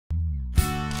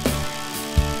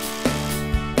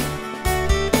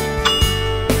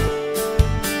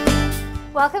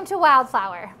Welcome to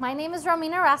Wildflower. My name is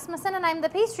Romina Rasmussen and I'm the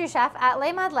pastry chef at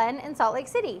Les Madeleines in Salt Lake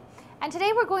City. And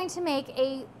today we're going to make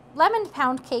a lemon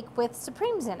pound cake with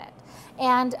supremes in it,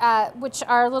 and which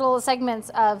are little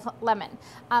segments of lemon.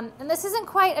 And this isn't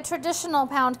quite a traditional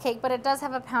pound cake, but it does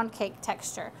have a pound cake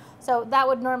texture. So that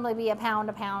would normally be a pound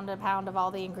of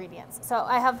all the ingredients. So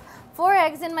I have 4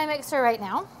 eggs in my mixer right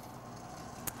now.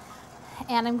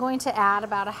 And I'm going to add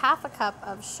about a half a cup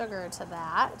of sugar to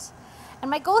that. And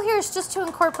my goal here is just to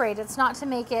incorporate. It's not to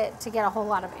make it to get a whole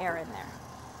lot of air in there.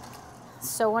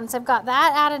 So once I've got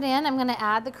that added in, I'm going to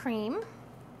add the cream.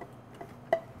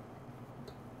 I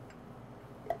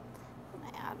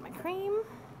add my cream.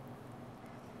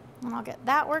 And I'll get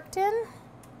that worked in.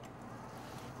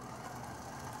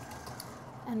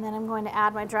 And then I'm going to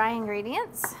add my dry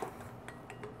ingredients.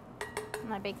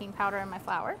 My baking powder and my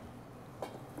flour.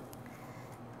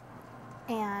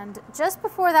 And just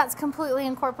before that's completely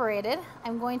incorporated,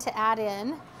 I'm going to add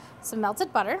in some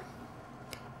melted butter,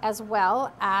 as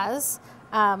well as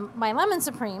my lemon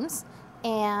supremes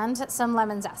and some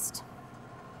lemon zest.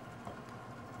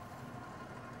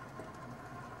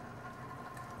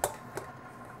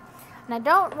 And I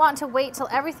don't want to wait till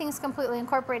everything's completely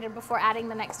incorporated before adding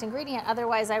the next ingredient,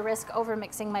 otherwise I risk over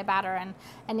mixing my batter and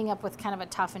ending up with kind of a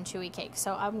tough and chewy cake.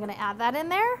 So I'm going to add that in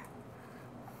there.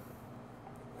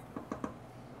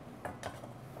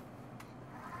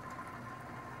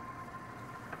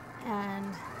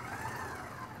 And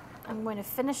I'm going to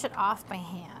finish it off by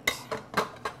hand,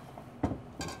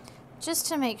 just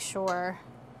to make sure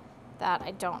that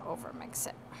I don't overmix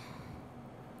it.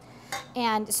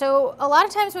 And so a lot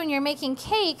of times when you're making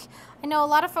cake, I know a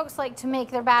lot of folks like to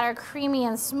make their batter creamy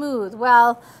and smooth.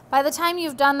 Well, by the time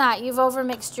you've done that, you've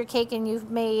overmixed your cake and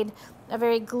you've made a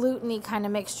very gluten-y kind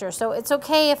of mixture. So it's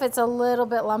okay if it's a little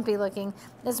bit lumpy looking.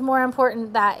 It's more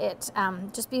important that it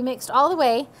just be mixed all the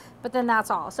way, but then that's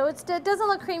all. So it doesn't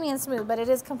look creamy and smooth, but it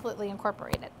is completely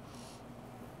incorporated.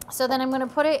 So then I'm going to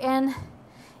put it in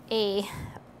a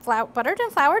buttered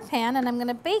and floured pan, and I'm going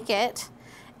to bake it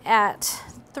at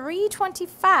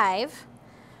 325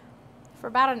 for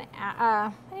about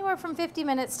anywhere from 50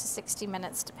 minutes to 60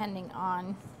 minutes, depending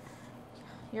on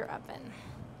your oven.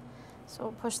 So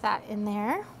we'll push that in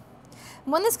there.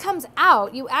 And when this comes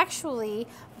out, you actually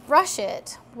brush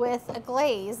it with a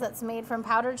glaze that's made from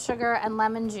powdered sugar and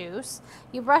lemon juice.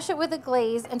 You brush it with a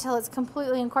glaze until it's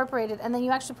completely incorporated, and then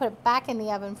you actually put it back in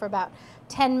the oven for about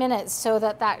 10 minutes so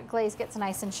that that glaze gets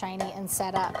nice and shiny and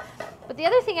set up. But the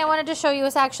other thing I wanted to show you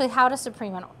is actually how to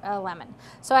supreme a lemon.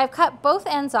 So I've cut both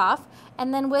ends off,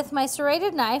 and then with my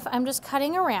serrated knife, I'm just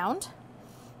cutting around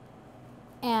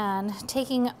and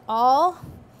taking all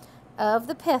of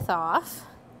the pith off.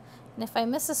 And if I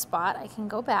miss a spot, I can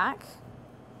go back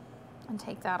and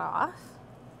take that off.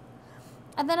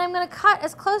 And then I'm going to cut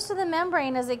as close to the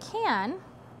membrane as I can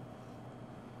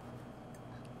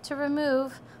to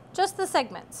remove just the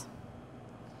segments.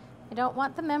 I don't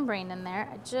want the membrane in there,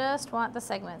 I just want the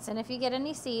segments. And if you get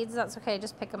any seeds, that's okay,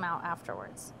 just pick them out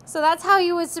afterwards. So that's how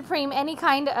you would supreme any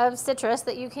kind of citrus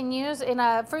that you can use in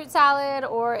a fruit salad,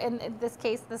 or in this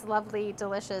case, this lovely,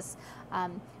 delicious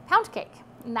pound cake.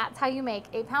 And that's how you make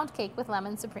a pound cake with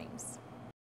lemon supremes.